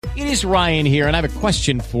It is Ryan here, and I have a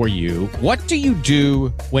question for you. What do you do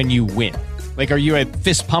when you win? Like, are you a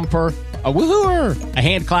fist pumper, a woohooer, a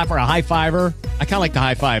hand clapper, a high fiver? I kind of like the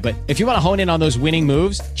high five, but if you want to hone in on those winning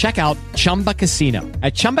moves, check out Chumba Casino.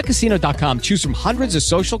 At ChumbaCasino.com, choose from hundreds of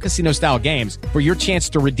social casino-style games for your chance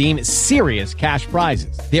to redeem serious cash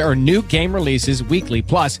prizes. There are new game releases weekly,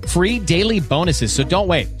 plus free daily bonuses. So don't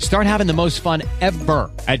wait. Start having the most fun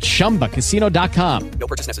ever at ChumbaCasino.com. No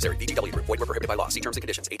purchase necessary. VGW. Void where prohibited by law. See terms and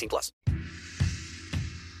conditions. 18+.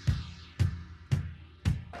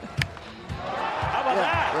 How about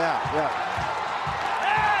that?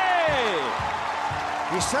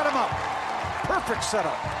 Hey! He set him up. Perfect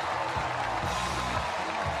setup.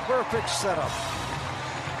 Perfect setup.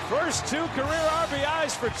 First 2 career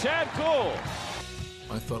RBIs for Chad Kuhl.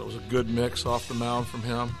 I thought it was a good mix off the mound from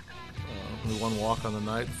him. We won walk on the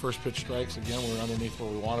night. First pitch strikes, again, we're underneath where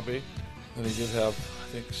we want to be. And he did have, I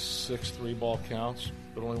think, 6 3-ball counts,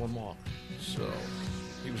 but only 1 walk. So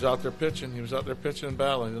he was out there pitching. He was out there pitching and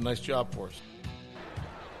battling. He did a nice job for us.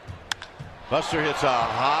 Buster hits a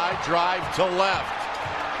high drive to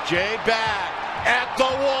left. Jay back at the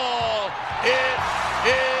wall. It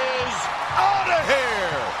is out of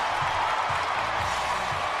here.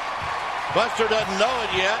 Buster doesn't know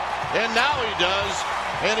it yet, and now he does,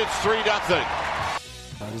 and it's 3-0.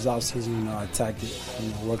 This offseason, I attacked it,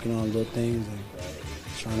 working on little things and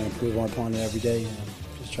trying to improve upon it every day, and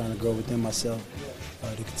just trying to grow within myself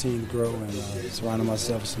to continue to grow and surrounding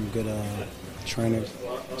myself with some good trainers,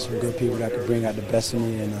 some good people that could bring out the best in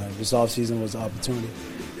me. And this offseason was an opportunity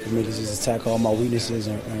for me to just attack all my weaknesses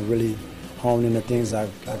and really hone in the things I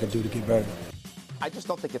could do to get better. I just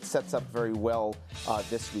don't think it sets up very well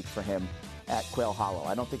this week for him at Quail Hollow.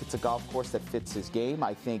 I don't think it's a golf course that fits his game.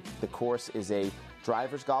 I think the course is a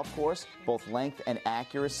driver's golf course, both length and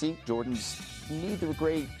accuracy. Jordan's neither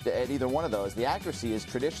great at either one of those. The accuracy is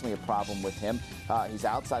traditionally a problem with him. He's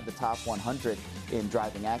outside the top 100 in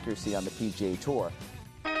driving accuracy on the PGA Tour.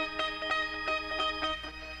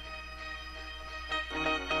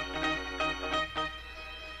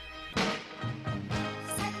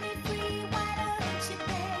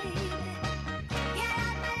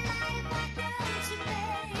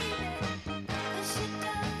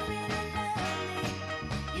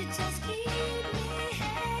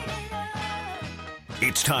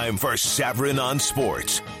 It's time for Savrin on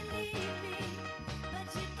Sports.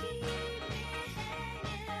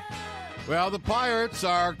 Well, the Pirates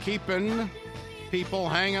are keeping people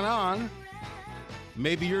hanging on.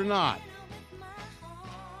 Maybe you're not.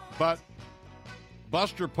 But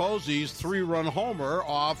Buster Posey's 3-run homer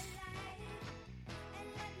off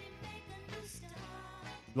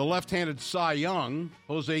the left-handed Cy Young,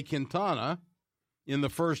 Jose Quintana, in the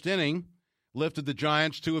first inning, lifted the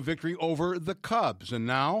Giants to a victory over the Cubs. And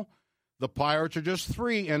now the Pirates are just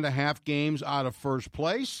 3.5 games out of first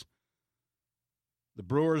place. The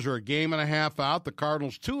Brewers are 1.5 games out. The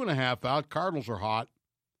Cardinals 2.5 out. Cardinals are hot.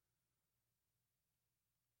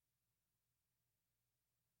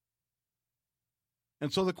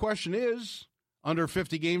 And so the question is, under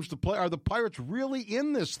 50 games to play, are the Pirates really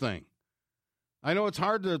in this thing? I know it's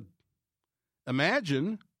hard to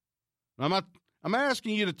imagine. I'm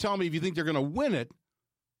asking you to tell me if you think they're going to win it,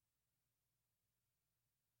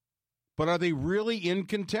 but are they really in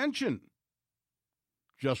contention?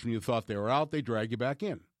 Just when you thought they were out, they drag you back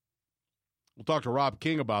in. We'll talk to Rob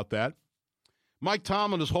King about that. Mike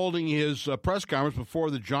Tomlin is holding his press conference before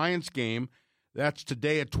the Giants game. That's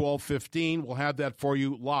today at 12:15. We'll have that for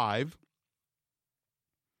you live.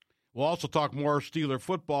 We'll also talk more Steeler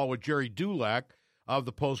football with Jerry Dulac of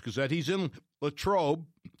the Post-Gazette. He's in Latrobe.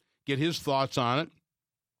 Get his thoughts on it.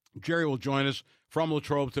 Jerry will join us from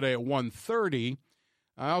Latrobe today at 1:30.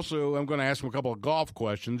 I also am going to ask him a couple of golf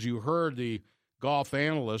questions. You heard the golf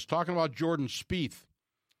analyst talking about Jordan Spieth.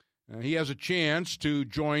 He has a chance to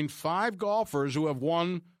join 5 golfers who have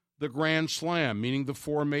won the Grand Slam, meaning the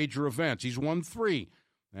 4 major events. He's won 3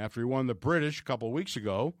 after he won the British a couple of weeks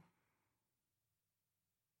ago.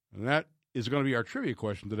 And that is going to be our trivia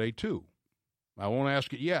question today, too. I won't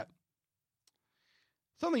ask it yet.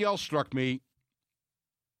 Something else struck me.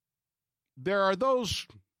 There are those,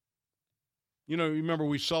 you remember I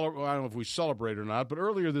don't know if we celebrate or not, but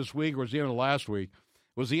earlier this week, or it was the end of last week,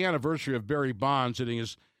 was the anniversary of Barry Bonds hitting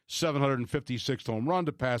his 756th home run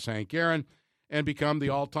to pass Hank Aaron and become the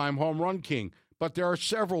all-time home run king. But there are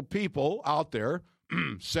several people out there,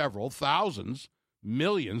 several thousands,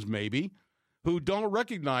 millions maybe, who don't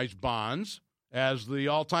recognize Bonds as the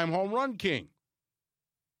all-time home run king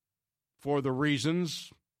for the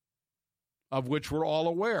reasons of which we're all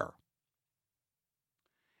aware.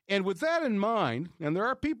 And with that in mind, and there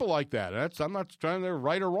are people like that. I'm not trying to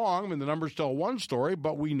right or wrong. I mean, the numbers tell one story,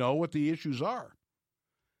 but we know what the issues are.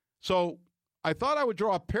 So I thought I would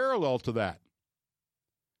draw a parallel to that.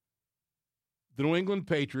 The New England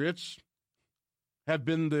Patriots have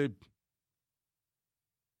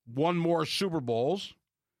won more Super Bowls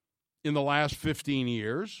in the last 15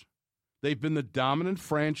 years. They've been the dominant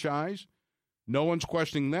franchise. No one's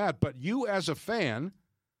questioning that. But you as a fan,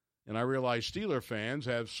 and I realize Steeler fans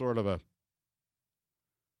have sort of a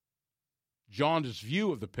jaundiced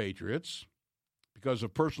view of the Patriots because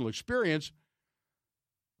of personal experience,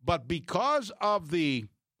 but because of the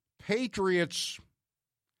Patriots'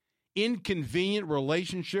 inconvenient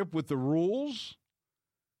relationship with the rules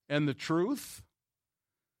and the truth,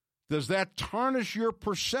 does that tarnish your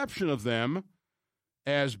perception of them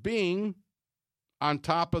as being on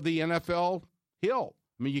top of the NFL hill?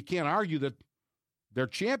 I mean, you can't argue that they're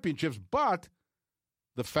championships, but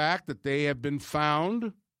the fact that they have been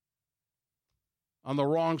found on the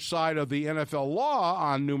wrong side of the NFL law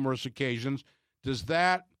on numerous occasions, does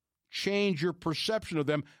that change your perception of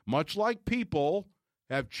them, much like people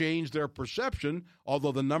have changed their perception,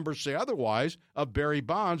 although the numbers say otherwise, of Barry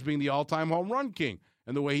Bonds being the all-time home run king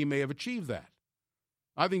and the way he may have achieved that?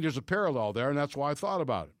 I think there's a parallel there, and that's why I thought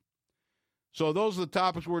about it. So those are the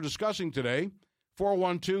topics we're discussing today.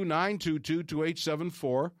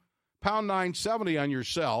 412-922-2874, pound 970 on your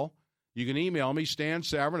cell. You can email me, Stan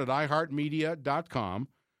Savran at iHeartMedia.com,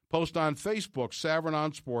 post on Facebook, Savran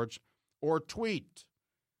on Sports, or tweet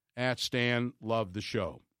at Stan Love the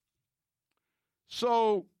Show.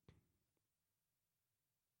 So,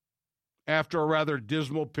 after a rather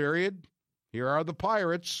dismal period, here are the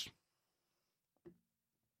Pirates.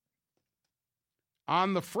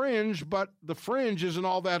 On the fringe, but the fringe isn't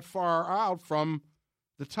all that far out from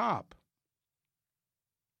the top.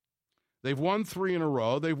 They've won 3 in a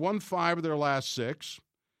row. They've won 5 of their last 6.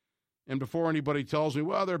 And before anybody tells me,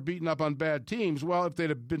 well, they're beating up on bad teams, well, if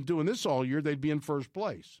they'd have been doing this all year, they'd be in first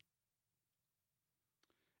place.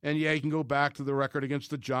 And, yeah, you can go back to the record against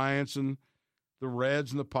the Giants and the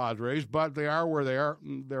Reds and the Padres, but they are where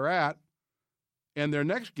they're at. And their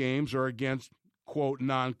next games are against, quote,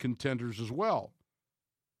 non-contenders as well.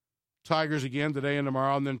 Tigers again today and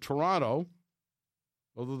tomorrow, and then Toronto.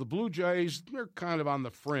 Although the Blue Jays, they're kind of on the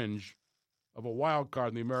fringe of a wild card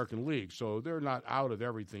in the American League, so they're not out of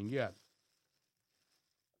everything yet.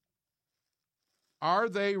 Are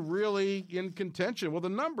they really in contention? Well, the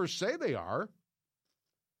numbers say they are.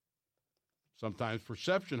 Sometimes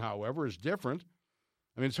perception, however, is different.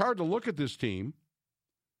 I mean, it's hard to look at this team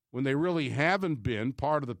when they really haven't been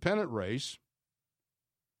part of the pennant race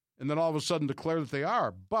and then all of a sudden declare that they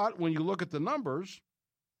are. But when you look at the numbers,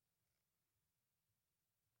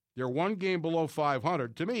 they're 1 game below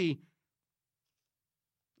 500. To me,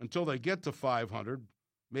 until they get to 500,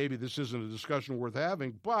 maybe this isn't a discussion worth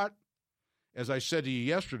having. But as I said to you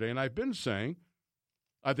yesterday, and I've been saying,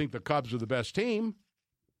 I think the Cubs are the best team.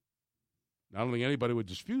 I don't think anybody would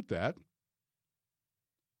dispute that.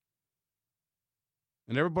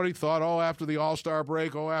 And everybody thought, after the All-Star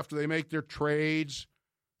break, after they make their trades,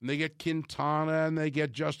 and they get Quintana, and they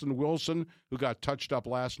get Justin Wilson, who got touched up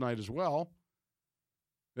last night as well,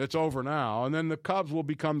 it's over now. And then the Cubs will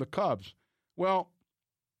become the Cubs. Well,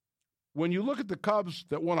 when you look at the Cubs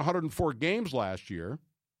that won 104 games last year,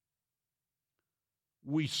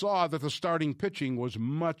 we saw that the starting pitching was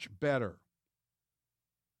much better.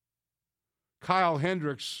 Kyle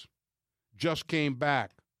Hendricks just came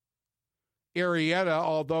back. Arrieta,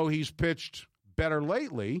 although he's pitched better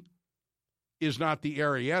lately, is not the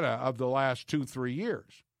Arrieta of the last 2-3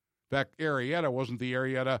 years. In fact, Arrieta wasn't the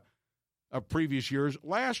Arrieta of previous years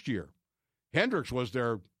last year. Hendricks was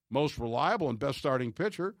their most reliable and best starting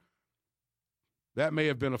pitcher. That may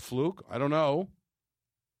have been a fluke. I don't know.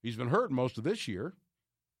 He's been hurt most of this year.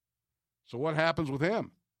 So what happens with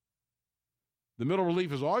him? The middle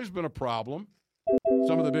relief has always been a problem.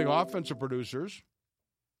 Some of the big offensive producers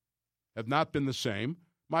have not been the same.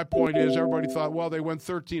 My point is, everybody thought, well, they went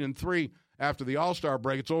 13-3 after the All-Star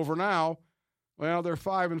break. It's over now. Well, they're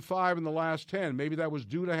 5-5 in the last 10. Maybe that was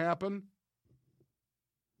due to happen.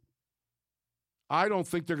 I don't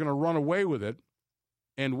think they're going to run away with it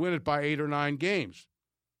and win it by 8 or 9 games.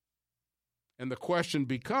 And the question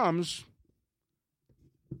becomes,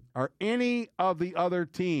 are any of the other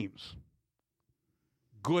teams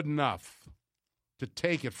good enough to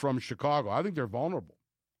take it from Chicago? I think they're vulnerable.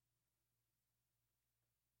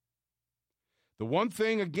 The one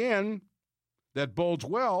thing, again, that bodes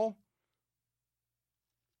well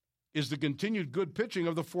is the continued good pitching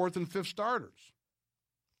of the 4th and 5th starters.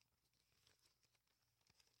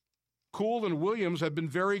 Kuhl and Williams have been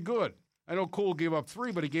very good. I know Kuhl gave up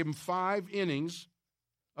 3, but he gave him 5 innings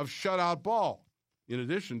of shutout ball, in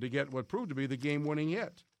addition to get what proved to be the game-winning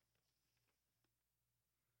hit.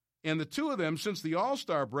 And the two of them, since the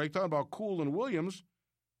All-Star break, talking about Kuhl and Williams,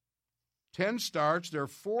 10 starts, they're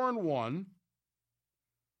 4-1,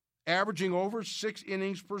 averaging over 6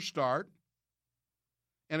 innings per start,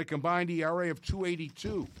 and a combined ERA of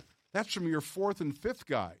 2.82. That's from your 4th and 5th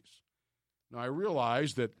guys. Now, I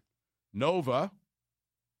realize that Nova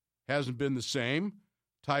hasn't been the same.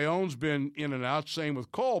 Tyone's been in and out, same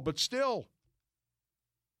with Cole, but still,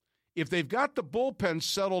 if they've got the bullpen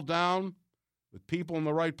settled down with people in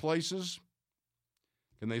the right places,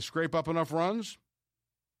 can they scrape up enough runs?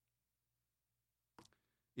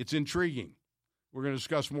 It's intriguing. We're going to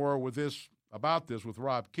discuss more about this with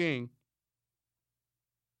Rob King.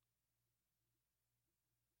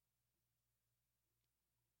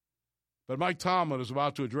 But Mike Tomlin is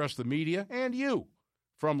about to address the media and you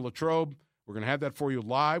from Latrobe. We're going to have that for you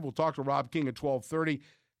live. We'll talk to Rob King at 12:30.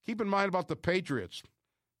 Keep in mind about the Patriots.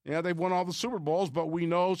 Yeah, they've won all the Super Bowls, but we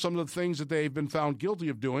know some of the things that they've been found guilty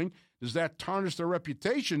of doing. Does that tarnish their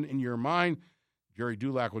reputation in your mind? Jerry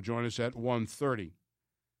Dulac will join us at 1:30.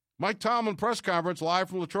 Mike Tomlin press conference live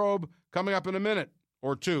from Latrobe coming up in a minute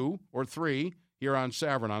or 2 or 3 here on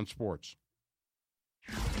Savran on Sports.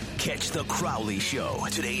 Catch the Crowley Show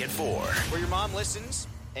today at 4. Where your mom listens,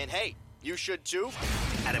 and hey, you should too.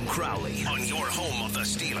 Adam Crowley on your home of the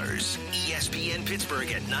Steelers. ESPN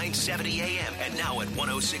Pittsburgh at 970 AM and now at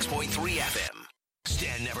 106.3 FM.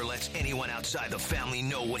 Stan never lets anyone outside the family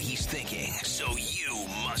know what he's thinking, so you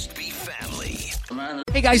must be family.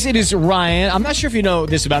 Hey guys, it is Ryan. I'm not sure if you know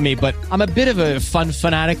this about me, but I'm a bit of a fun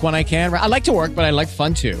fanatic when I can. I like to work, but I like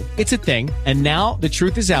fun too. It's a thing. And now the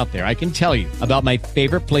truth is out there. I can tell you about my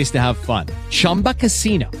favorite place to have fun. Chumba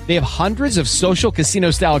Casino. They have hundreds of social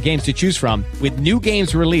casino style games to choose from with new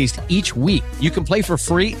games released each week. You can play for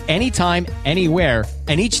free anytime, anywhere.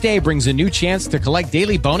 And each day brings a new chance to collect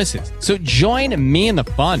daily bonuses. So join me in the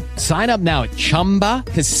fun. Sign up now at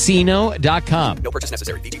ChumbaCasino.com. No purchase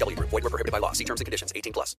necessary. VGW. Void where prohibited by law. See terms and conditions.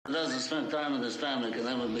 18+. Who doesn't spend time with his family can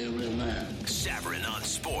never be a real man. Savran on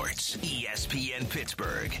Sports. ESPN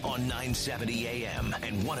Pittsburgh on 970 AM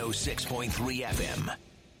and 106.3 FM.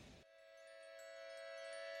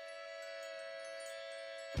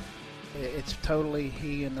 It's totally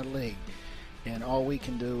he and the league. And all we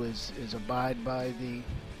can do is abide by the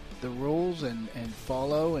rules and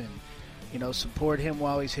follow and, support him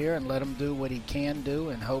while he's here and let him do what he can do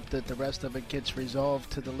and hope that the rest of it gets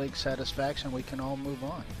resolved to the league's satisfaction. We can all move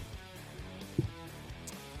on.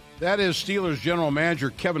 That is Steelers general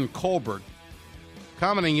manager Kevin Colbert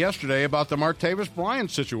commenting yesterday about the Martavis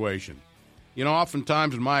Bryant situation.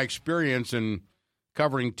 Oftentimes in my experience in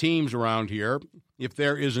covering teams around here, if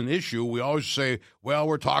there is an issue, we always say, well,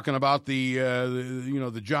 we're talking about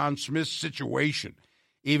the John Smith situation,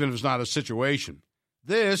 even if it's not a situation.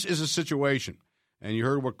 This is a situation. And you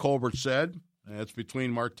heard what Colbert said. It's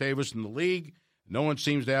between Martavis and the league. No one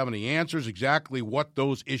seems to have any answers exactly what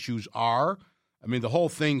those issues are. I mean, the whole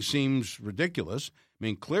thing seems ridiculous. I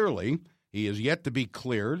mean, clearly, he is yet to be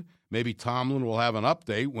cleared. Maybe Tomlin will have an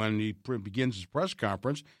update when he begins his press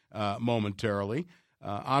conference momentarily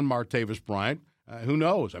on Martavis Bryant. Who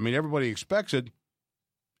knows? I mean, everybody expects it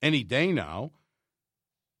any day now.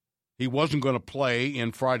 He wasn't going to play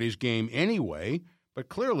in Friday's game anyway, but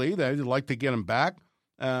clearly they'd like to get him back.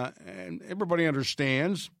 And everybody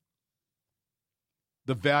understands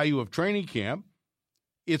the value of training camp.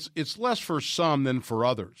 It's less for some than for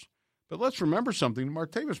others. But let's remember something.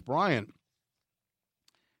 Martavis Bryant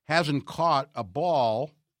hasn't caught a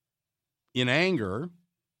ball in anger,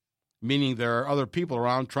 meaning there are other people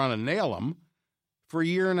around trying to nail him, for a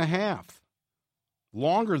year and a half,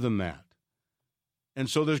 longer than that. And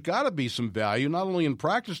so there's got to be some value, not only in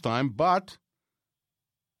practice time, but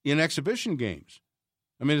in exhibition games.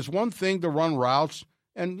 I mean, it's one thing to run routes,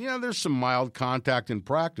 and, there's some mild contact in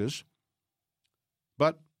practice,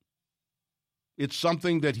 but it's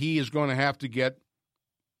something that he is going to have to get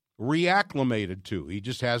reacclimated to. He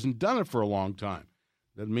just hasn't done it for a long time.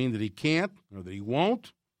 Doesn't mean that he can't or that he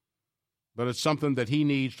won't, but it's something that he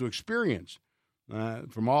needs to experience.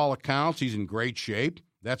 From all accounts, he's in great shape.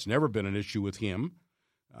 That's never been an issue with him.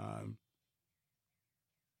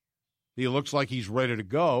 He looks like he's ready to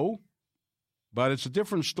go, but it's a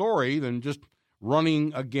different story than just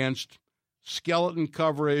running against skeleton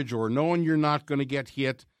coverage or knowing you're not going to get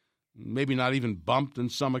hit, maybe not even bumped in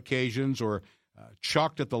some occasions or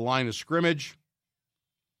chucked at the line of scrimmage.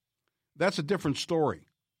 That's a different story.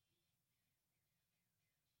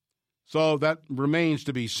 So that remains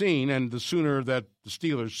to be seen, and the sooner that the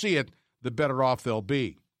Steelers see it, the better off they'll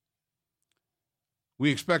be.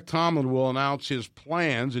 We expect Tomlin will announce his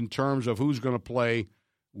plans in terms of who's going to play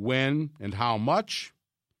when and how much.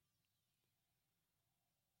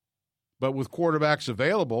 But with quarterbacks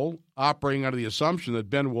available, operating under the assumption that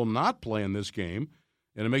Ben will not play in this game,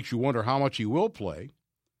 and it makes you wonder how much he will play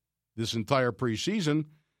this entire preseason,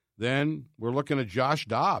 then we're looking at Josh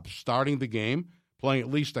Dobbs starting the game, playing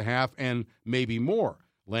at least a half and maybe more.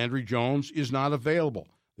 Landry Jones is not available.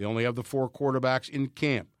 They only have the 4 quarterbacks in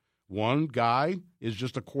camp. One guy is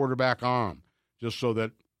just a quarterback arm, just so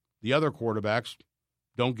that the other quarterbacks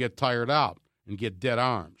don't get tired out and get dead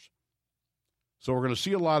arms. So we're going to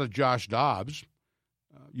see a lot of Josh Dobbs.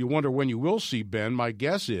 You wonder when you will see Ben. My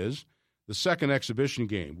guess is the second exhibition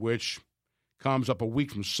game, which comes up a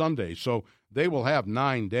week from Sunday. So they will have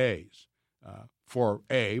 9 days for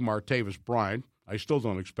Martavis Bryant. I still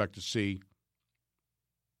don't expect to see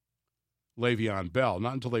Le'Veon Bell,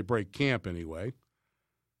 not until they break camp anyway.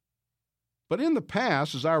 But in the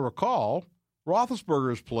past, as I recall, Roethlisberger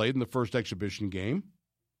has played in the first exhibition game.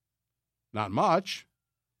 Not much,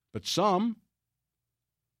 but some.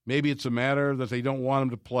 Maybe it's a matter that they don't want him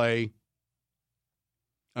to play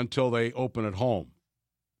until they open at home.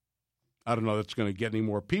 I don't know if that's going to get any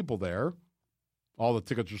more people there. All the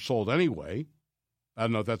tickets are sold anyway. I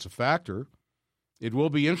don't know if that's a factor. It will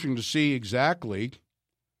be interesting to see exactly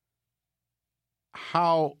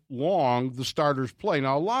how long the starters play.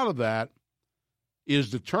 Now, a lot of that is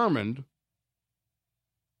determined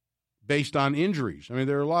based on injuries. I mean,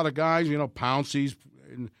 there are a lot of guys, Pouncey's,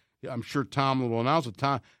 I'm sure Tomlin will announce it.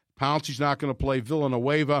 Pouncey's not going to play.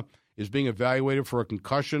 Villanueva is being evaluated for a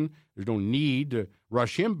concussion. There's no need to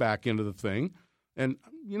rush him back into the thing. And,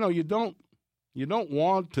 you don't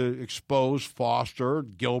want to expose Foster,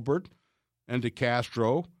 Gilbert, and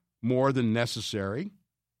DeCastro more than necessary.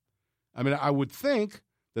 I mean, I would think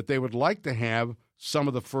that they would like to have some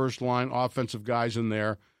of the first-line offensive guys in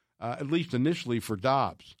there, at least initially for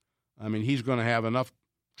Dobbs. I mean, he's going to have enough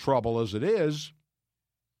trouble as it is,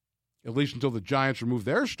 at least until the Giants remove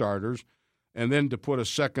their starters, and then to put a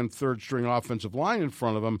second, third-string offensive line in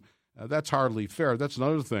front of him, that's hardly fair. That's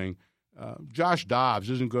another thing. Josh Dobbs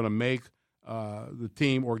isn't going to make the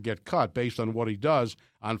team or get cut based on what he does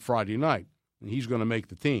on Friday night. And he's going to make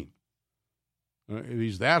the team. If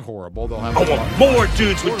he's that horrible, they'll have more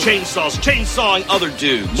dudes with chainsaws chainsawing other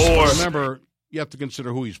dudes. More. Remember, you have to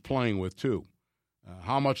consider who he's playing with, too.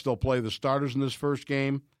 How much they'll play the starters in this first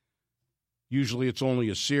game. Usually it's only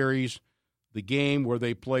a series. The game where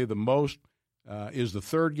they play the most is the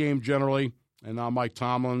third game generally. And now Mike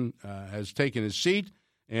Tomlin has taken his seat,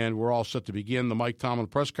 and we're all set to begin the Mike Tomlin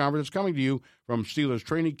press conference. It's coming to you from Steelers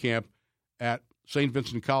training camp at St.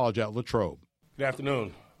 Vincent College at Latrobe. Good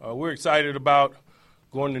afternoon. We're excited about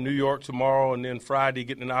going to New York tomorrow and then Friday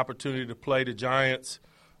getting an opportunity to play the Giants.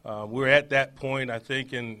 We're at that point, I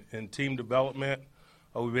think, in team development.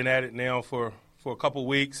 We've been at it now for a couple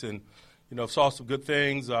weeks and, saw some good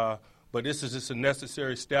things. But this is just a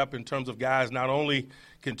necessary step in terms of guys not only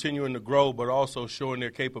continuing to grow but also showing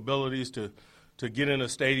their capabilities to get in a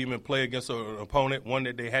stadium and play against an opponent, one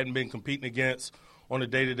that they hadn't been competing against on a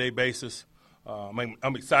day-to-day basis.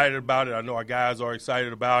 I'm excited about it. I know our guys are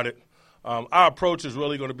excited about it. Our approach is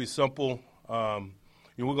really going to be simple. We're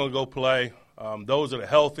going to go play. Those that are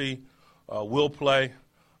healthy will play.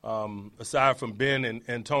 Aside from Ben and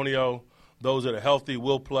Antonio, those that are healthy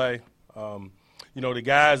will play. The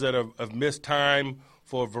guys that have missed time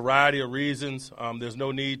for a variety of reasons, there's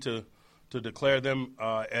no need to declare them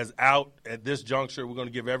as out at this juncture. We're going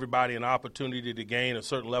to give everybody an opportunity to gain a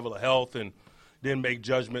certain level of health and then make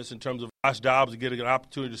judgments in terms of Josh Dobbs to get an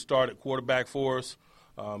opportunity to start at quarterback for us.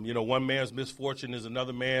 One man's misfortune is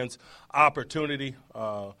another man's opportunity.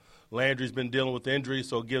 Landry's been dealing with injuries,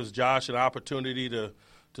 so it gives Josh an opportunity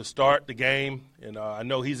to start the game. And I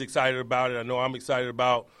know he's excited about it. I know I'm excited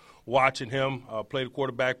about watching him play the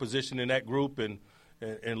quarterback position in that group and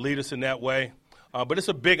lead us in that way. But it's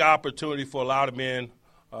a big opportunity for a lot of men,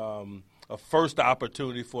 a first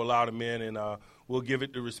opportunity for a lot of men, and we'll give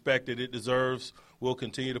it the respect that it deserves. We'll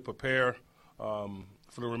continue to prepare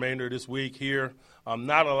for the remainder of this week here.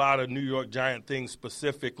 Not a lot of New York Giant things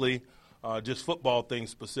specifically, just football things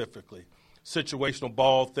specifically. Situational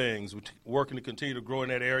ball things. We're working to continue to grow in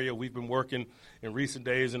that area. We've been working in recent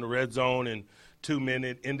days in the red zone and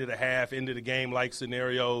 2-minute, into the half, into the game-like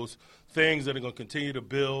scenarios, things that are going to continue to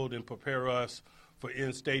build and prepare us for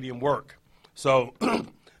in-stadium work. So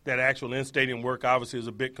that actual in-stadium work obviously is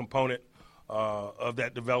a big component of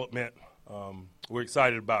that development. We're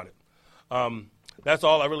excited about it. That's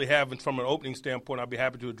all I really have from an opening standpoint. I'll be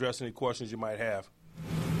happy to address any questions you might have.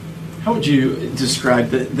 How would you describe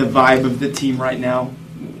the vibe of the team right now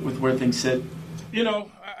with where things sit?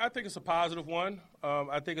 I think it's a positive one.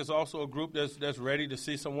 I think it's also a group that's ready to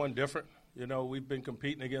see someone different. We've been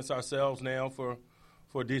competing against ourselves now for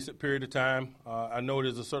a decent period of time. I know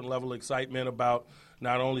there's a certain level of excitement about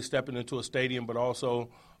not only stepping into a stadium but also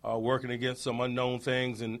working against some unknown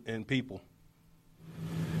things and people.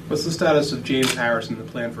 What's the status of James Harrison, the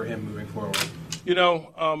plan for him moving forward?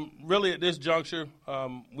 Really at this juncture,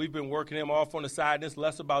 we've been working him off on the side. And it's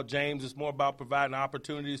less about James. It's more about providing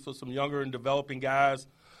opportunities for some younger and developing guys.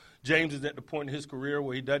 James is at the point in his career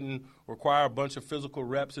where he doesn't require a bunch of physical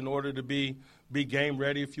reps in order to be game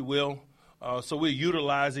ready, if you will. So we're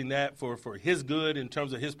utilizing that for his good in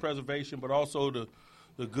terms of his preservation, but also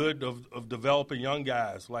the good of developing young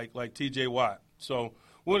guys like T.J. Watt. So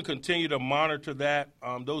we're going to continue to monitor that.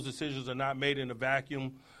 Those decisions are not made in a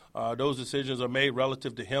vacuum. Those decisions are made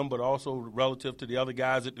relative to him, but also relative to the other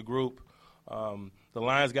guys at the group. The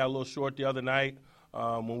Lions got a little short the other night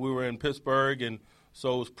when we were in Pittsburgh, and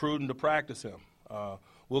so it was prudent to practice him.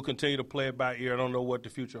 We'll continue to play it by ear. I don't know what the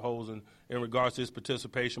future holds in regards to his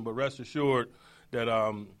participation, but rest assured that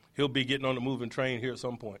he'll be getting on the moving train here at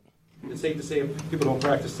some point. It's safe to say if people don't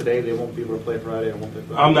practice today, they won't be able to play Friday and won't play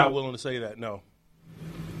Friday. I'm not willing to say that, no.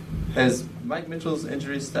 Has Mike Mitchell's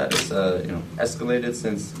injury status escalated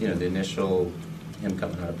since the initial him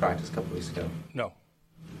coming out of practice a couple weeks ago? No.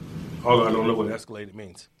 Although I don't know what escalated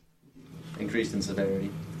means. Increased in severity?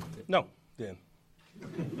 No, then.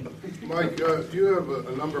 Mike, you have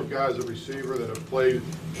a number of guys at receiver that have played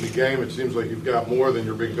in the game. It seems like you've got more than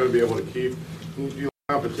you're going to be able to keep. Do you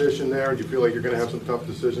have competition there? Do you feel like you're going to have some tough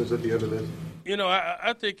decisions at the end of this?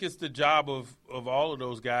 I think it's the job of all of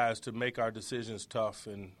those guys to make our decisions tough,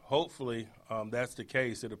 and hopefully that's the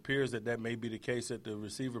case. It appears that may be the case at the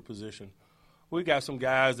receiver position. We've got some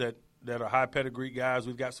guys that are high pedigree guys.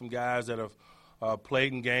 We've got some guys that have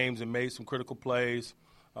played in games and made some critical plays.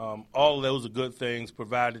 All of those are good things,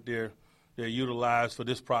 provided they're utilized for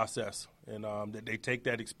this process, and that they take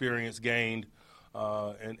that experience gained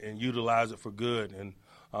and utilize it for good. And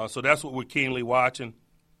so that's what we're keenly watching.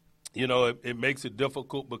 It makes it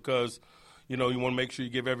difficult because, you want to make sure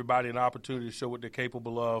you give everybody an opportunity to show what they're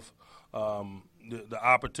capable of. The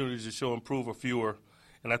opportunities to show improve are fewer,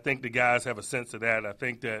 and I think the guys have a sense of that. I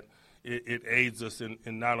think that it aids us in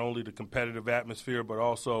not only the competitive atmosphere but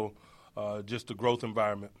also just the growth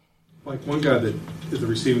environment. Like one guy that is the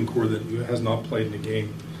receiving core that has not played in the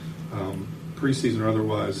game, preseason or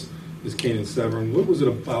otherwise, is Kanan Severn. What was it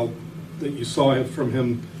about that you saw from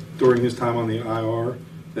him during his time on the IR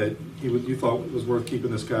that you thought it was worth keeping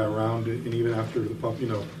this guy around, and even after the pup,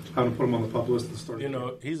 having to put him on the pup list at the start?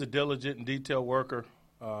 He's a diligent and detailed worker.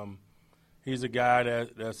 He's a guy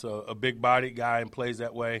that's a big-bodied guy and plays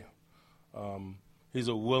that way. He's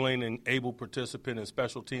a willing and able participant in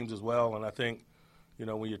special teams as well, and I think,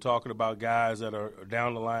 when you're talking about guys that are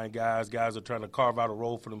down-the-line guys that are trying to carve out a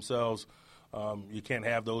role for themselves, you can't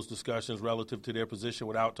have those discussions relative to their position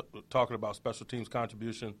without talking about special teams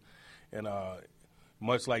contribution. And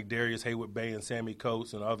much like Darius Haywood-Bay and Sammy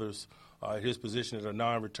Coates and others, his position as a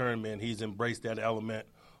non-return man, he's embraced that element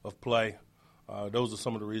of play. Those are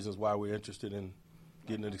some of the reasons why we're interested in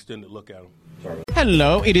getting an extended look at him.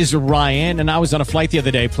 Hello, it is Ryan, and I was on a flight the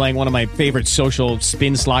other day playing one of my favorite social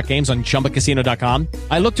spin slot games on ChumbaCasino.com.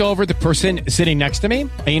 I looked over at the person sitting next to me,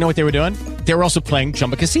 and you know what they were doing? They were also playing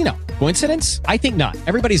Chumba Casino. Coincidence? I think not.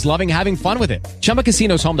 Everybody's loving having fun with it. Chumba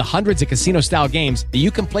Casino is home to hundreds of casino-style games that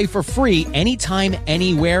you can play for free anytime,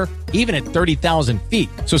 anywhere, even at 30,000 feet.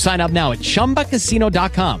 So sign up now at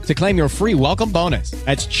ChumbaCasino.com to claim your free welcome bonus.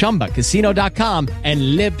 That's ChumbaCasino.com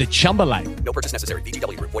and live the Chumba life. No purchase necessary.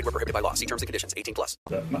 VGW. Void where prohibited by law. See terms and conditions.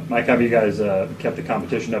 18+. Mike, have you guys kept the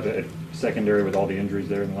competition up at secondary with all the injuries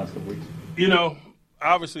there in the last couple weeks?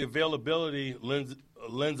 Obviously availability lends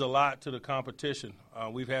a lot to the competition.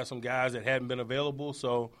 We've had some guys that hadn't been available,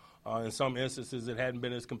 so in some instances it hadn't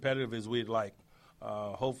been as competitive as we'd like.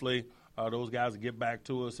 Hopefully those guys will get back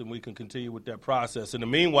to us and we can continue with that process. In the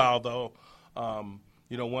meanwhile, though,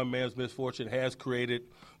 one man's misfortune has created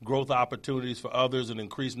growth opportunities for others, an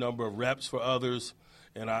increased number of reps for others,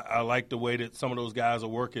 and I like the way that some of those guys are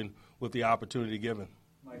working with the opportunity given.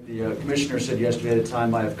 Mike, the commissioner said yesterday the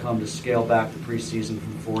time might have come to scale back the preseason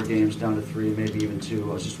from 4 games down to 3, maybe even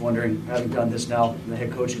 2. I was just wondering, having done this now in the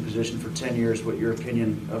head coaching position for 10 years, what your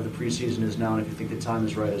opinion of the preseason is now and if you think the time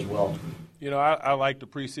is right as well. I like the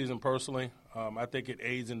preseason personally. I think it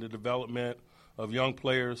aids in the development of young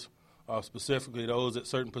players, specifically those at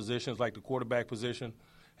certain positions like the quarterback position,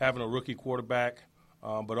 having a rookie quarterback,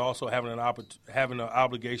 but also having an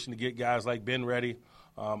obligation to get guys like Ben ready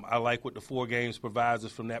I like what the 4 games provides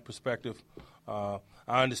us from that perspective. I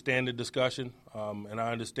understand the discussion, and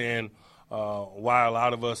I understand why a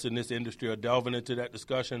lot of us in this industry are delving into that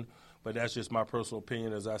discussion, but that's just my personal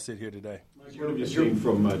opinion as I sit here today. What have you seen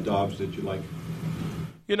from Dobbs that you like?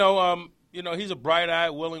 He's a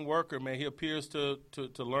bright-eyed, willing worker, man. He appears to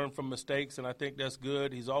learn from mistakes, and I think that's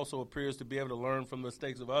good. He also appears to be able to learn from the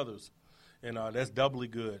mistakes of others, and that's doubly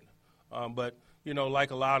good. But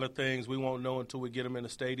like a lot of things, we won't know until we get him in the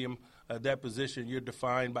stadium. At that position, you're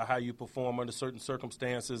defined by how you perform under certain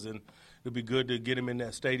circumstances, and it'd be good to get him in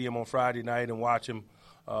that stadium on Friday night and watch him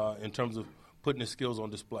in terms of putting his skills on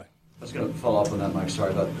display. I was going to follow up on that, Mike.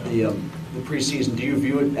 Sorry about the preseason. Do you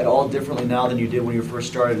view it at all differently now than you did when you first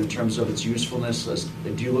started in terms of its usefulness?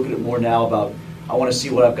 Do you look at it more now about, I want to see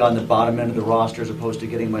what I've got in the bottom end of the roster as opposed to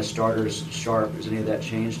getting my starters sharp? Has any of that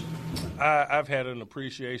changed? I've had an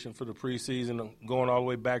appreciation for the preseason going all the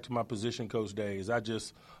way back to my position coach days.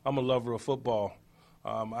 I'm a lover of football.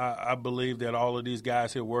 I believe that all of these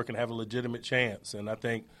guys here work and have a legitimate chance, and I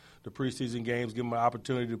think the preseason games give them an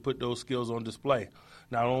opportunity to put those skills on display,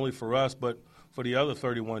 not only for us but for the other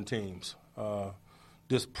 31 teams.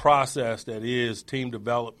 This process that is team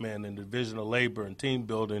development and division of labor and team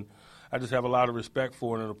building, I just have a lot of respect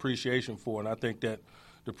for it and appreciation for it, and I think that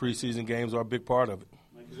the preseason games are a big part of it.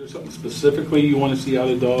 Is there something specifically you want to see out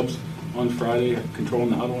of Dobbs on Friday,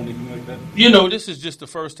 controlling the huddle, anything like that? This is just the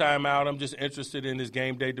first time out. I'm just interested in his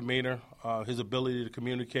game day demeanor, his ability to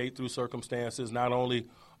communicate through circumstances, not only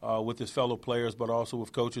with his fellow players but also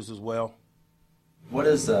with coaches as well. What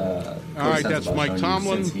is all right, that's Mike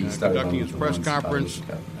Tomlin conducting his press conference.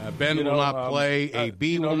 Ben will not play.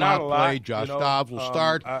 AB will not play. Josh Dobbs will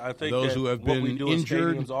start. I think those who have been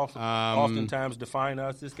injured oftentimes define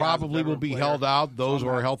us. This probably will be held out. Those who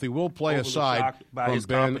are healthy will play aside from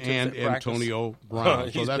Ben and Antonio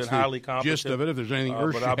Brown. So that's the gist of it. If there's anything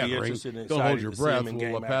earth-shattering, don't hold your breath.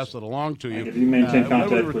 We'll pass it along to you. When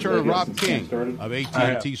we return, Rob King of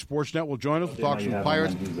AT&T Sportsnet will join us. We'll talk some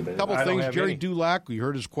Pirates. A couple of things. Jerry Dulac, we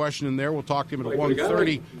heard his question in there. We'll talk to him at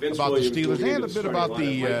 1:30 about the Steelers and a bit about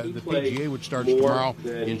the PGA, which starts tomorrow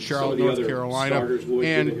in Charlotte, North Carolina.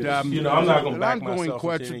 And I'm not going to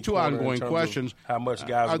back two ongoing questions. How much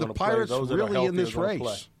guys are the Pirates really in this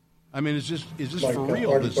race? I mean, is this for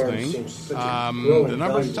real, this thing? The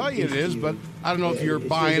numbers tell you it is, but I don't know if you're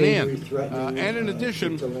buying in. And in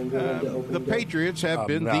addition, the Patriots have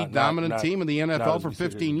been the dominant team in the NFL for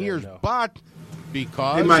 15 years, but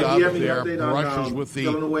because of their brushes with the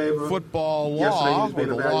football law or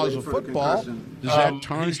the laws of football, does that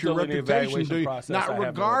tarnish your reputation? Do you not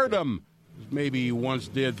regard them? Maybe you once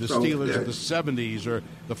did the Steelers of the 70s or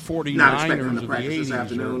the 49ers of the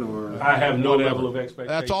 80s. I have no level of expectation.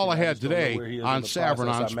 That's all I had today on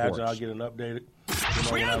Savran on Sports. I imagine I'll get an updated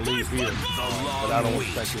when I leave here. The long wait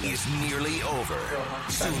is nearly over.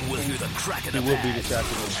 Soon we'll hear the crack of the bat as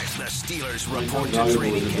the Steelers report to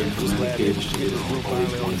training camp.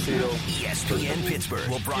 ESPN Pittsburgh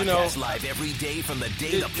will broadcast live every day from the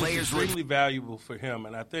day the players report. It's extremely valuable for him,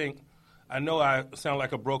 and I know I sound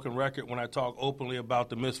like a broken record when I talk openly about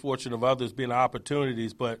the misfortune of others being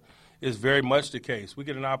opportunities, but it's very much the case. We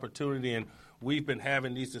get an opportunity, and we've been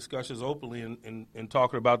having these discussions openly and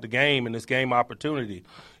talking about the game and this game opportunity.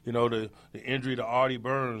 The injury to Artie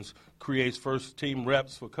Burns creates first-team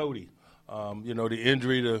reps for Cody. The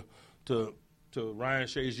injury to Ryan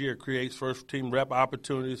Shazier creates first-team rep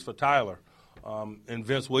opportunities for Tyler and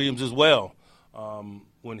Vince Williams as well.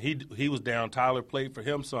 When he was down, Tyler played for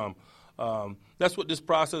him some. That's what this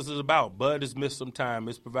process is about. Bud has missed some time.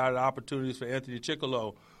 It's provided opportunities for Anthony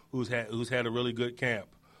Chickillo, who's had a really good camp.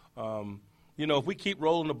 If we keep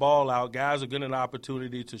rolling the ball out, guys are getting an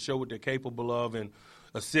opportunity to show what they're capable of and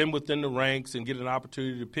ascend within the ranks and get an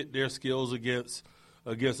opportunity to pit their skills against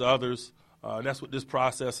others. That's what this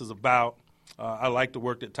process is about. I like the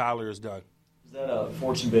work that Tyler has done. Has that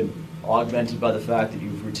fortune been augmented by the fact that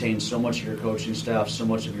you've retained so much of your coaching staff, so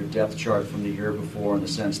much of your depth chart from the year before, in the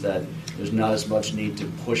sense that there's not as much need to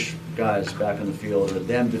push guys back on the field or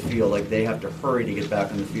them to feel like they have to hurry to get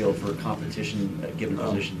back on the field for competition at given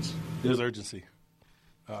positions? There's urgency.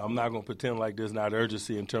 I'm not going to pretend like there's not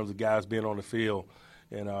urgency in terms of guys being on the field.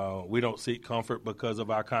 And we don't seek comfort because of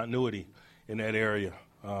our continuity in that area.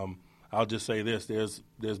 I'll just say this,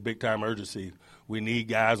 there's big-time urgency. We need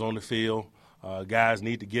guys on the field. Guys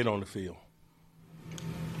need to get on the field.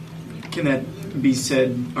 Can that be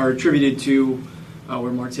said or attributed to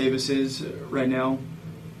where Martavis is right now,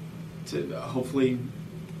 to hopefully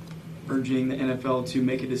urging the NFL to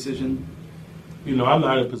make a decision? I'm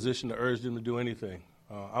not in a position to urge them to do anything.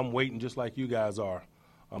 I'm waiting just like you guys are.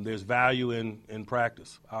 There's value in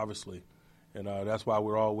practice, obviously. and that's why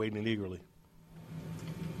we're all waiting eagerly.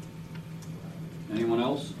 Anyone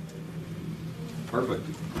else? Perfect.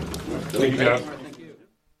 Thank you, guys.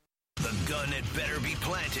 The gun had better be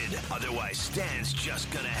planted, otherwise Stan's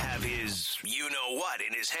just gonna have his you-know-what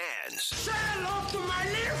in his hands. Say hello to my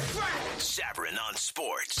little friend! Savarin on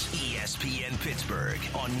Sports, ESPN Pittsburgh,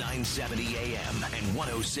 on 970 AM and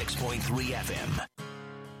 106.3 FM.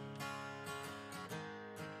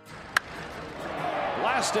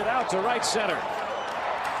 Blasted out to right center.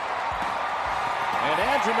 And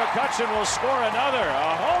Andrew McCutchen will score another.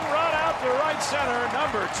 A home run out to right center,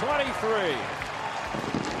 number 23.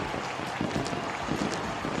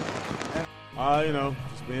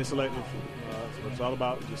 Just being selective. That's what it's all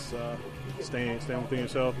about. Just staying within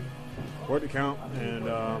yourself, work the count, and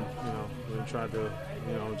really try to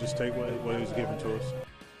just take what is given to us.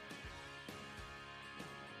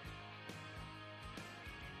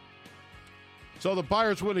 So the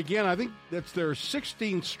Pirates win again. I think that's their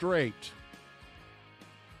 16th straight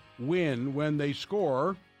win when they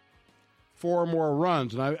score 4 more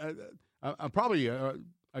runs. And I'm probably a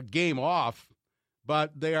game off,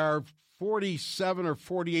 but they are 47 or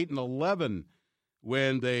 48-11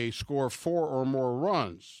 when they score 4 or more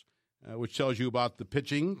runs, which tells you about the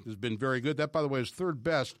pitching has been very good. That, by the way, is third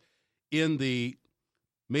best in the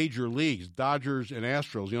major leagues. Dodgers and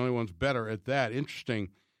Astros, the only ones better at that. Interesting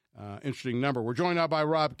number. We're joined now by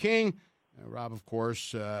Rob King. Rob, of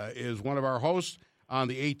course, is one of our hosts on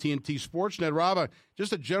the AT&T Sportsnet. Rob,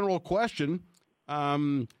 just a general question.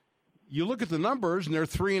 You look at the numbers, and they're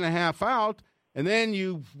 3.5 out, and then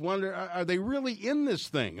you wonder, are they really in this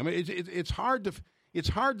thing? I mean, it's hard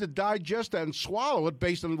to digest that and swallow it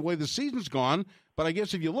based on the way the season's gone. But I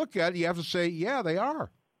guess if you look at it, you have to say, yeah, they are.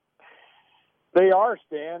 They are,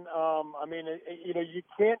 Stan. You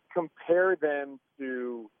can't compare them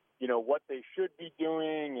to, what they should be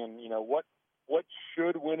doing and, what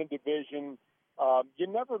should win a division. You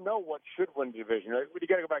never know what should win a division. Right? You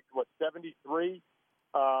got to go back to, 73,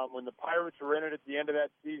 when the Pirates were in it at the end of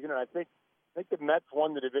that season. And I think the Mets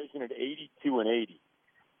won the division at 82-80.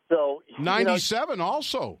 So 97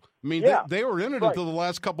 also. I mean, yeah, they were in it until the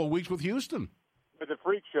last couple of weeks with Houston. With the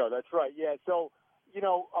freak show, that's right. Yeah. So,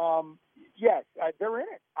 yes, they're in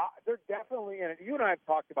it. They're definitely in it. You and I have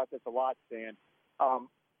talked about this a lot, Stan.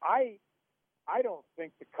 I don't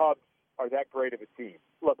think the Cubs are that great of a team.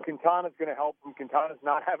 Look, Quintana's going to help them. Quintana's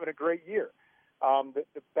not having a great year. The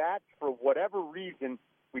bats, for whatever reason,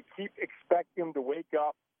 we keep expecting them to wake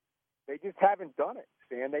up. They just haven't done it,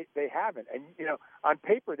 Stan. They haven't. And, on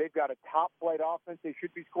paper, they've got a top-flight offense. They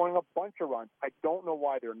should be scoring a bunch of runs. I don't know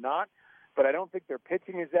why they're not, but I don't think their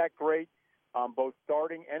pitching is that great, both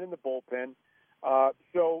starting and in the bullpen.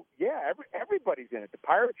 Everybody's in it. The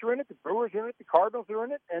Pirates are in it. The Brewers are in it. The Cardinals are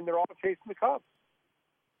in it. And they're all chasing the Cubs.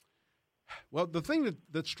 Well, the thing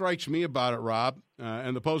that strikes me about it, Rob,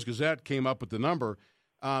 and the Post-Gazette came up with the number,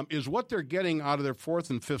 is what they're getting out of their 4th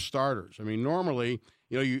and 5th starters. I mean, normally,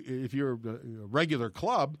 if you're a regular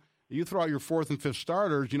club, you throw out your 4th and 5th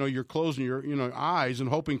starters, you're closing your eyes and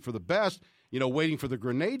hoping for the best, waiting for the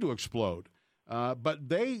grenade to explode. But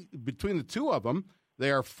between the two of them, they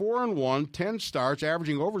are 4-1, 10 starts,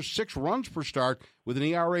 averaging over 6 runs per start with an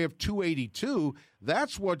ERA of 2.82.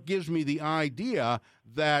 That's what gives me the idea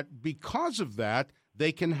that because of that,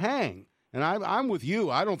 they can hang. And I'm with you.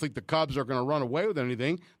 I don't think the Cubs are going to run away with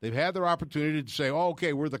anything. They've had their opportunity to say,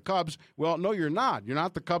 okay, we're the Cubs. Well, no, you're not. You're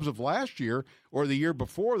not the Cubs of last year or the year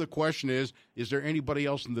before. The question is there anybody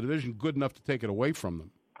else in the division good enough to take it away from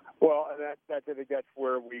them? Well, I think that's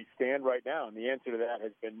where we stand right now, and the answer to that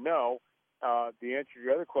has been no. The answer to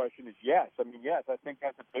your other question is yes. Yes, I think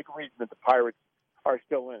that's a big reason that the Pirates are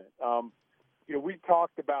still in it. We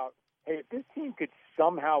talked about, hey, if this team could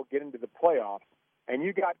somehow get into the playoffs, and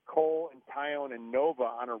you got Cole and Tyone and Nova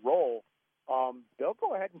on a roll, they'll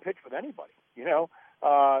go ahead and pitch with anybody.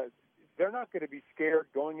 They're not going to be scared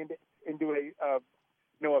going into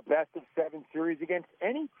a best-of-7 series against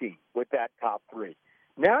any team with that top 3.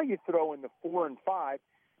 Now you throw in the 4 and 5,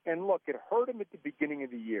 and look, it hurt them at the beginning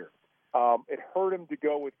of the year. It hurt them to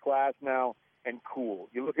go with Glasnow and Cool.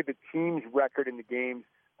 You look at the team's record in the games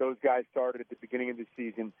those guys started at the beginning of the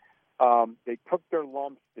season. They took their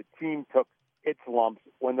lumps. The team took its lumps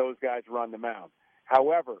when those guys were on the mound.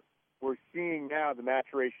 However, we're seeing now the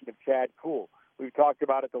maturation of Chad Cool. We've talked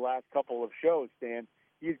about it the last couple of shows, Stan.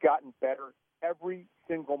 He's gotten better every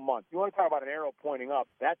single month. You want to talk about an arrow pointing up,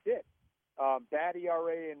 that's it. Bad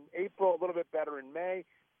ERA in April, a little bit better in May,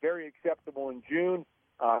 very acceptable in June,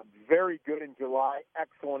 very good in July,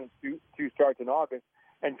 excellent in two starts in August.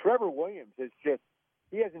 And Trevor Williams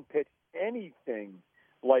he hasn't pitched anything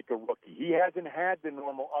like a rookie. He hasn't had the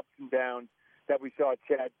normal ups and downs that we saw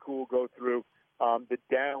Chad Kuhl go through, the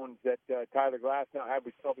downs that Tyler Glasnow had.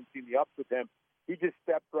 We still haven't seen the ups with him. He just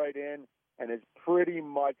stepped right in and has pretty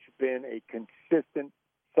much been a consistent,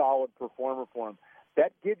 solid performer for him.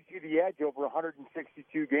 That gives you the edge over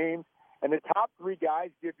 162 games, and the top three guys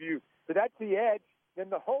give you. So that's the edge. Then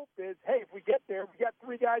the hope is, hey, if we get there, we got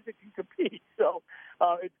three guys that can compete. So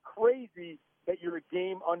it's crazy that you're a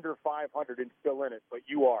game under 500 and still in it, but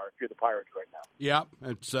you are if you're the Pirates right now. Yeah,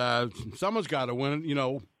 it's someone's got to win it. You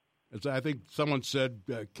know, as I think someone said,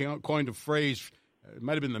 coined a phrase. It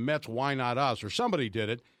might have been the Mets. Why not us? Or somebody did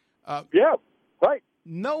it. Yeah, right.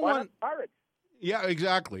 No Why one. not Pirates? Yeah,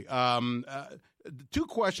 exactly. Two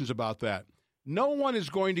questions about that. No one is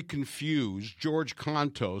going to confuse George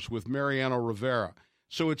Kontos with Mariano Rivera.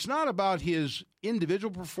 So it's not about his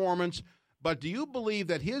individual performance, but do you believe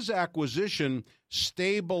that his acquisition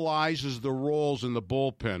stabilizes the roles in the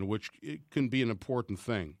bullpen, which it can be an important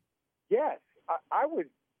thing? Yes. I was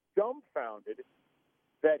dumbfounded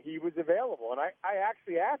that he was available, and I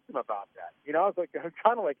actually asked him about that. You know, I was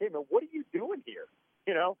kind of like, hey, man, what are you doing here?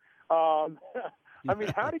 You know, I mean,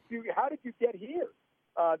 how did you get here?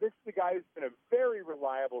 This is a guy who's been a very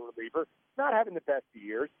reliable reliever, not having the best of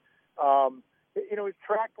years. You know, his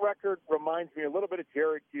track record reminds me a little bit of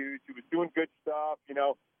Jared Hughes, who was doing good stuff. You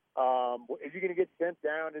know, is he going to get sent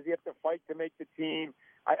down? Does he have to fight to make the team?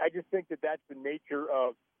 I just think that that's the nature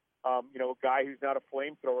of, you know, a guy who's not a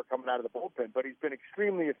flamethrower coming out of the bullpen, but he's been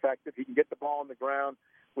extremely effective. He can get the ball on the ground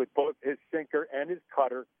with both his sinker and his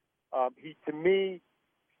cutter. He, to me,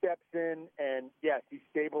 steps in and, yes, he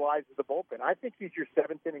stabilizes the bullpen. I think he's your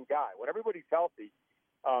seventh-inning guy. When everybody's healthy,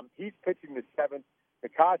 he's pitching the seventh,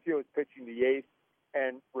 Nicasio is pitching the eighth,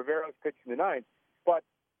 and Rivera's pitching the ninth. But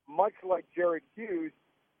much like Jared Hughes,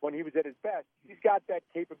 when he was at his best, he's got that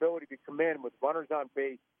capability to come in with runners on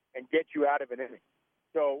base and get you out of an inning.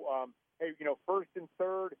 So, hey, you know, first and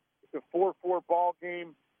third, it's a 4-4 ball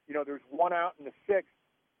game. You know, there's one out in the sixth.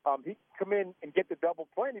 He can come in and get the double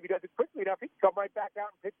play, and if he does it quickly enough, he can come right back out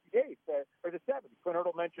and pitch the eighth or the seventh. Clint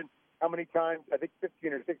Hurdle mentioned how many times, I think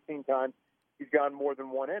 15 or 16 times, he's gone more than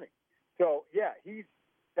one inning. So, yeah,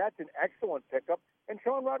 that's an excellent pickup. And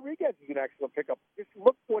Sean Rodriguez is an excellent pickup. Just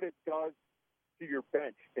look what it does to your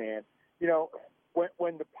bench, Stan. You know,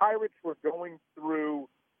 when the Pirates were going through,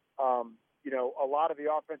 you know, a lot of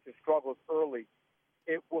the offensive struggles early,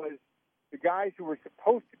 it was the guys who were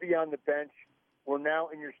supposed to be on the bench were now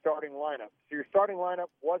in your starting lineup. So your starting lineup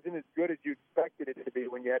wasn't as good as you expected it to be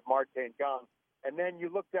when you had Marte and Gong. And then you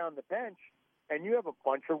look down the bench, and you have a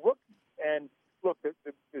bunch of rookies. And, look,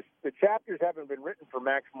 the chapters haven't been written for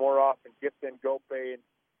Max Moroff and Gifton Gope and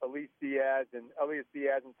Elias Diaz and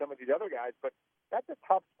some of these other guys, but that's a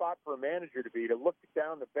tough spot for a manager to be, to look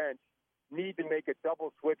down the bench, need to make a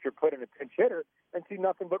double switch or put in a pinch hitter, and see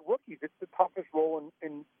nothing but rookies. It's the toughest role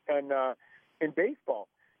in baseball.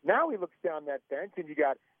 Now he looks down that bench, and you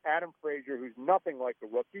got Adam Frazier, who's nothing like a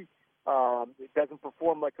rookie. It doesn't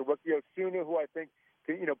perform like a rookie. Osuna, who I think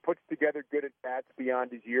puts together good at-bats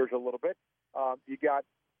beyond his years a little bit. You got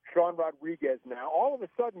Sean Rodriguez now. All of a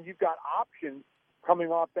sudden, you've got options coming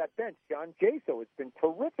off that bench. John Jaso has been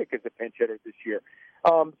terrific as a pinch hitter this year.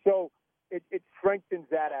 So it strengthens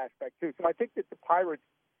that aspect, too. So I think that the Pirates,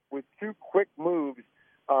 with two quick moves,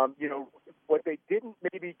 what they didn't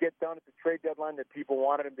maybe get done at the trade deadline that people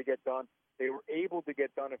wanted them to get done, they were able to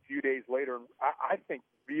get done a few days later. And I think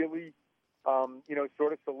really,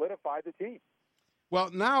 sort of solidified the team. Well,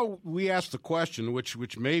 now we ask the question,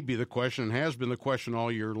 which may be the question and has been the question all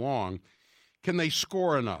year long, can they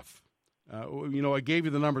score enough? I gave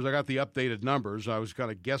you the numbers. I got the updated numbers. I was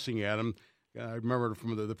kind of guessing at them. I remember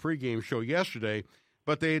from the pregame show yesterday.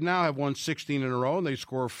 But they now have won 16 in a row, and they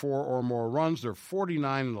score 4 or more runs. They're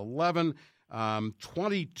 49-11,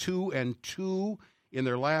 22-2 in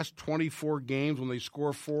their last 24 games when they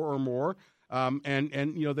score 4 or more.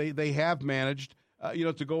 They have managed,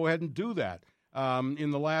 to go ahead and do that in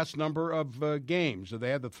the last number of games. So they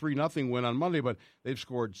had the 3-0 win on Monday, but they've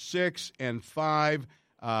scored 6 and 5,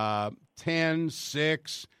 10,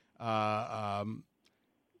 6.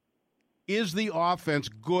 Is the offense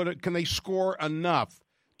good? Can they score enough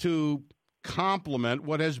to complement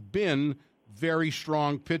what has been very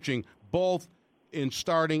strong pitching, both in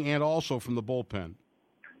starting and also from the bullpen?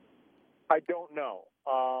 I don't know.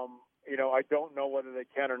 I don't know whether they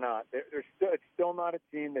can or not. It's still not a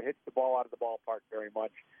team that hits the ball out of the ballpark very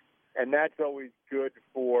much, and that's always good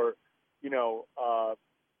for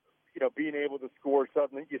being able to score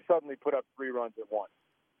suddenly. You suddenly put up 3 runs at once.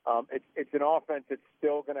 It's an offense that's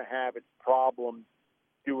still going to have its problems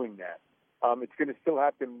doing that. It's going to still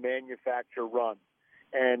have to manufacture runs.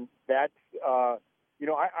 And that's,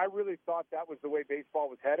 I really thought that was the way baseball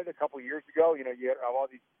was headed a couple years ago. You had all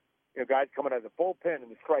these guys coming out of the bullpen,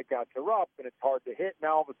 and the strikeouts are up, and it's hard to hit.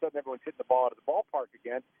 Now all of a sudden everyone's hitting the ball out of the ballpark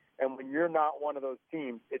again, and when you're not one of those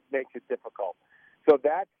teams, it makes it difficult. So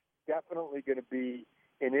that's definitely going to be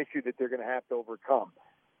an issue that they're going to have to overcome.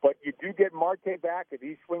 But you do get Marte back if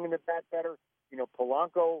he's swinging the bat better.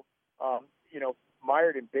 Polanco,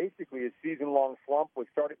 mired in basically a season-long slump, was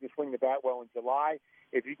starting to swing the bat well in July.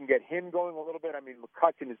 If you can get him going a little bit,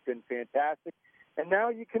 McCutchen has been fantastic. And now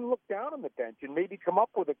you can look down on the bench and maybe come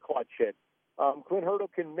up with a clutch hit. Clint Hurdle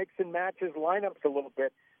can mix and match his lineups a little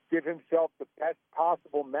bit, give himself the best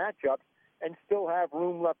possible matchups, and still have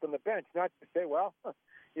room left on the bench. Not to say,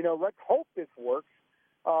 let's hope this works.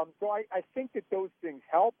 So I think that those things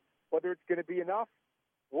help. Whether it's going to be enough,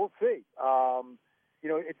 we'll see.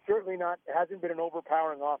 It's certainly not. It hasn't been an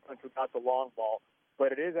overpowering offense without the long ball,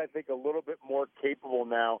 but it is, I think, a little bit more capable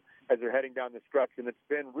now as they're heading down the stretch than it's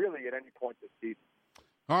been really at any point this season.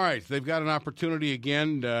 All right, they've got an opportunity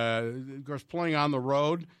again. Of course, playing on the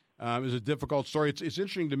road is a difficult story. It's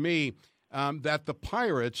interesting to me that the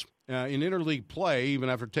Pirates in interleague play, even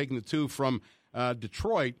after taking the 2 from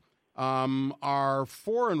Detroit, are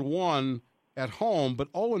 4-1 at home,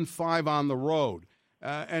 but 0-5 on the road.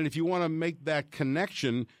 And if you want to make that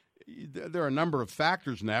connection, there are a number of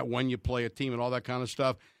factors in that, when you play a team and all that kind of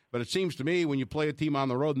stuff. But it seems to me when you play a team on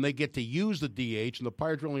the road and they get to use the DH, and the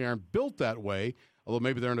Pirates really aren't built that way, although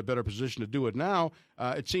maybe they're in a better position to do it now,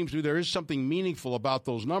 it seems to me there is something meaningful about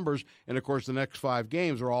those numbers. And, of course, the next 5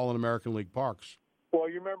 games are all in American League parks. Well,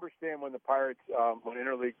 you remember, Stan, when the Pirates, when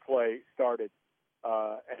interleague play started,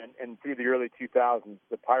 and through the early 2000s,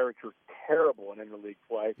 the Pirates were terrible in interleague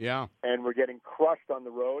play. Yeah. And were getting crushed on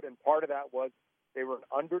the road. And part of that was they were an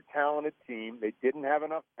under-talented team. They didn't have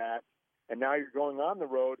enough bats. And now you're going on the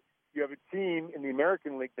road. You have a team in the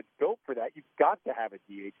American League that's built for that. You've got to have a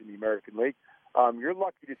DH in the American League. You're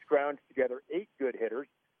lucky to scrounge together 8 good hitters.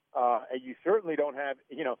 And you certainly don't have,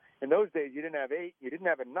 in those days you didn't have 8. You didn't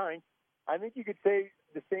have a 9th. I think you could say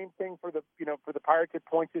the same thing for the Pirates at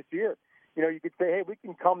points this year. You could say, hey, we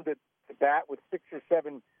can come to bat with 6 or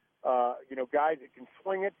 7, guys that can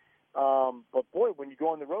swing it. But, boy, when you go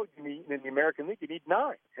on the road, you need, in the American League, you need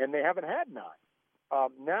 9, and they haven't had 9.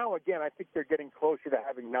 Now, again, I think they're getting closer to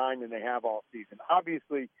having 9 than they have all season.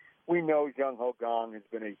 Obviously, we know Jung Ho Kang has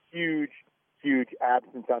been a huge, huge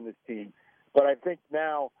absence on this team. But I think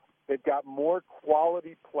now they've got more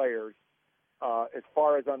quality players as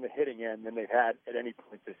far as on the hitting end than they've had at any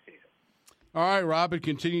point this season. All right, Rob, it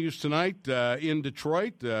continues tonight in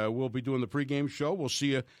Detroit. We'll be doing the pregame show. We'll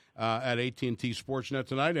see you at AT&T Sportsnet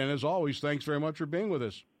tonight. And as always, thanks very much for being with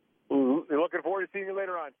us. Looking forward to seeing you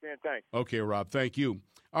later on, Stan. Thanks. Okay, Rob, thank you.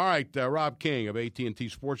 All right, Rob King of AT&T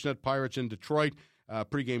Sportsnet, Pirates in Detroit.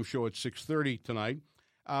 Pregame show at 6:30 tonight.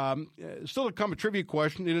 Still to come, a trivia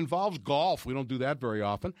question. It involves golf. We don't do that very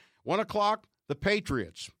often. 1 o'clock, the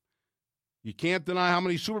Patriots. You can't deny how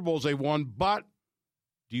many Super Bowls they won, but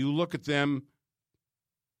do you look at them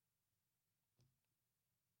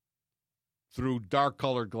through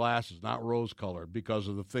dark-colored glasses, not rose-colored, because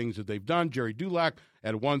of the things that they've done? Jerry Dulac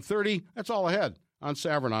at 1:30. That's all ahead on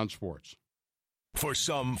Savran on Sports. For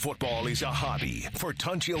some, football is a hobby. For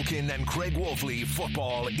Tunch Ilkin and Craig Wolfley,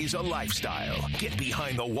 football is a lifestyle. Get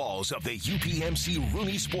behind the walls of the UPMC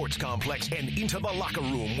Rooney Sports Complex and into the locker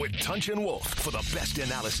room with Tunch and Wolf for the best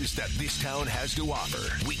analysis that this town has to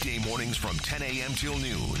offer. Weekday mornings from 10 a.m. till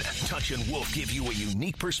noon. Tunch and Wolf give you a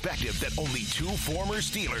unique perspective that only 2 former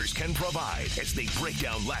Steelers can provide as they break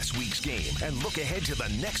down last week's game and look ahead to the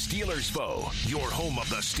next Steelers foe. Your home of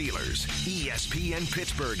the Steelers. ESPN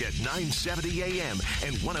Pittsburgh at 970 a.m.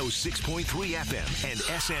 and 106.3 FM and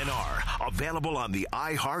SNR. Available on the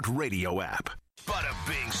iHeartRadio app. Bada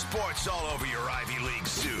bing, sports all over your Ivy League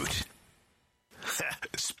suit.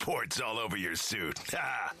 Sports all over your suit.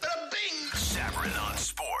 Bada bing. Savran on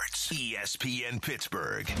Sports. ESPN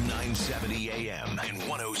Pittsburgh, 970 AM and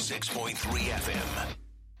 106.3 FM.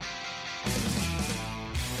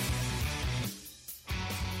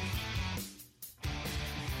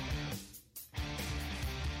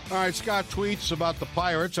 All right, Scott tweets about the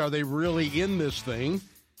Pirates. Are they really in this thing?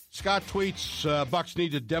 Scott tweets, Bucks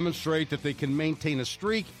need to demonstrate that they can maintain a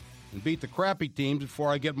streak and beat the crappy teams before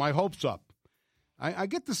I get my hopes up. I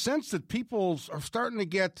get the sense that people are starting to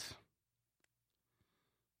get,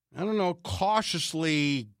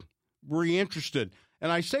 cautiously reinterested.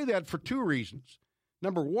 And I say that for 2 reasons.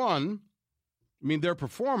 Number one, their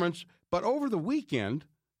performance, but over the weekend,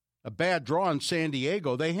 a bad draw in San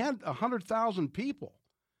Diego, they had 100,000 people.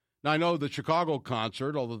 Now, I know the Chicago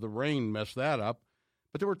concert, although the rain messed that up,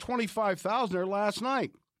 but there were 25,000 there last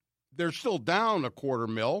night. They're still down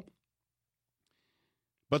 $250,000,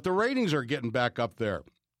 but the ratings are getting back up there.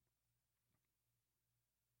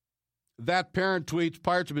 That parent tweets,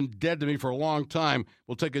 Pirates have been dead to me for a long time.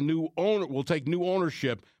 We'll take new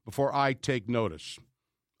ownership before I take notice.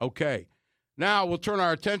 Okay. Now we'll turn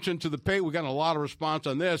our attention to the Patriots. We got a lot of response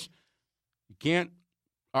on this. You can't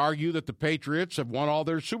argue that the Patriots have won all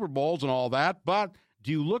their Super Bowls and all that, but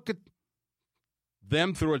do you look at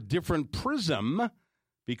them through a different prism?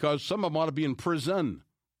 Because some of them ought to be in prison.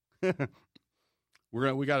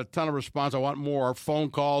 We got a ton of response. I want more.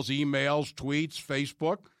 Phone calls, emails, tweets,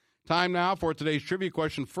 Facebook. Time now for today's trivia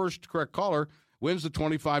question. First correct caller wins the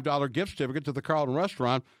 $25 gift certificate to the Carlton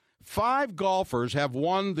Restaurant. 5 golfers have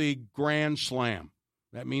won the Grand Slam.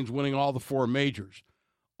 That means winning all the 4 majors.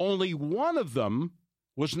 Only one of them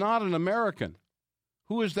was not an American.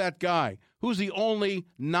 Who is that guy? Who's the only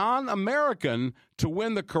non-American to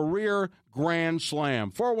win the career Grand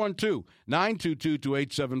Slam?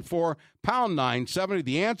 412-922-2874, pound 970.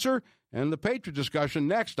 The answer and the Patriot discussion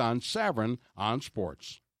next on Savran on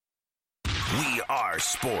Sports. We are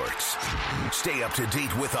sports. Stay up to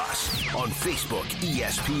date with us on Facebook,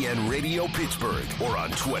 ESPN Radio Pittsburgh, or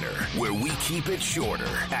on Twitter, where we keep it shorter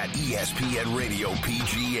at ESPN Radio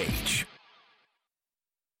PGH.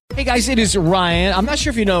 Hey guys, it is Ryan. I'm not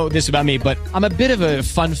sure if you know this about me, but I'm a bit of a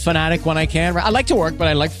fun fanatic when I can. I like to work, but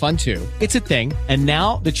I like fun too. It's a thing. And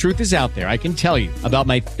now the truth is out there. I can tell you about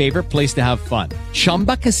my favorite place to have fun.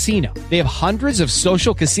 Chumba Casino. They have hundreds of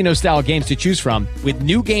social casino style games to choose from with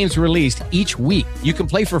new games released each week. You can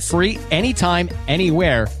play for free anytime,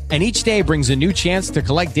 anywhere. And each day brings a new chance to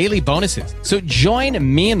collect daily bonuses. So join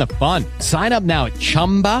me in the fun. Sign up now at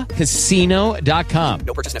ChumbaCasino.com.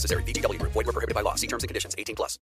 No purchase necessary. VGW Group. Void where prohibited by law. See terms and conditions. 18+.